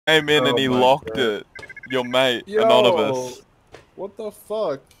Came in and he locked it. Your mate, anonymous. What the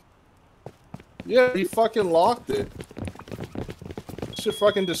fuck? Yeah, he fucking locked it. Should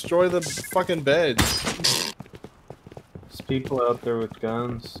fucking destroy the fucking bed. There's people out there with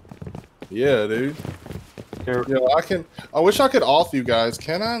guns. Yeah, dude. Yo, I wish I could off you guys.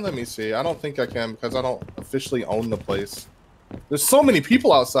 Can I? Let me see. I don't think I can because I don't officially own the place. There's so many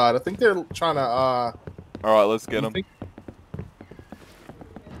people outside. I think they're trying to. All right, let's get them.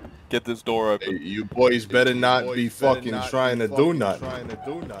 Get this door open. Hey, you boys better not be fucking trying to do nothing. I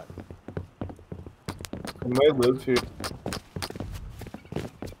might live here.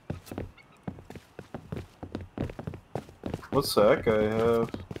 What's that guy have?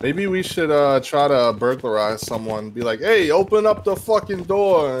 Maybe we should try to burglarize someone. Be like, hey, open up the fucking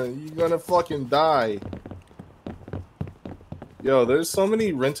door. You're gonna fucking die. Yo, there's so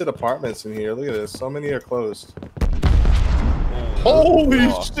many rented apartments in here. Look at this. So many are closed. Holy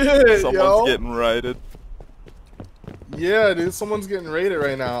shit, Someone's getting raided. Yeah, dude. Someone's getting raided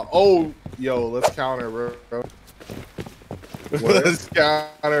right now. Oh, yo, let's counter, bro. Let's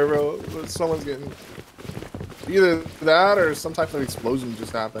counter, bro. Someone's getting... Either that or some type of explosion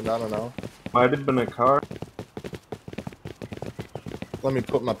just happened. I don't know. Might have been a car. Let me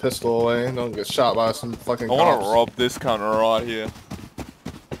put my pistol away. Don't get shot by some fucking cops. I want to rob this cunt right here.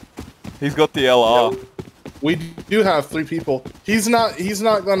 He's got the LR. Yeah, we do have 3 people. He's not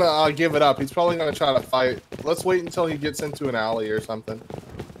gonna give it up. He's probably gonna try to fight. Let's wait until he gets into an alley or something.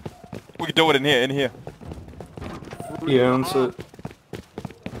 We can do it in here. He owns it.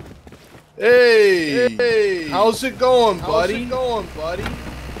 Hey, how's it going, buddy?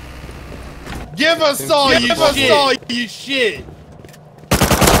 Give us all your shit.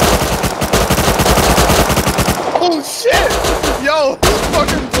 Oh shit! Yo,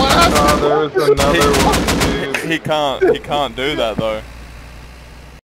 fucking blast! There's another one, dude. He can't do that though.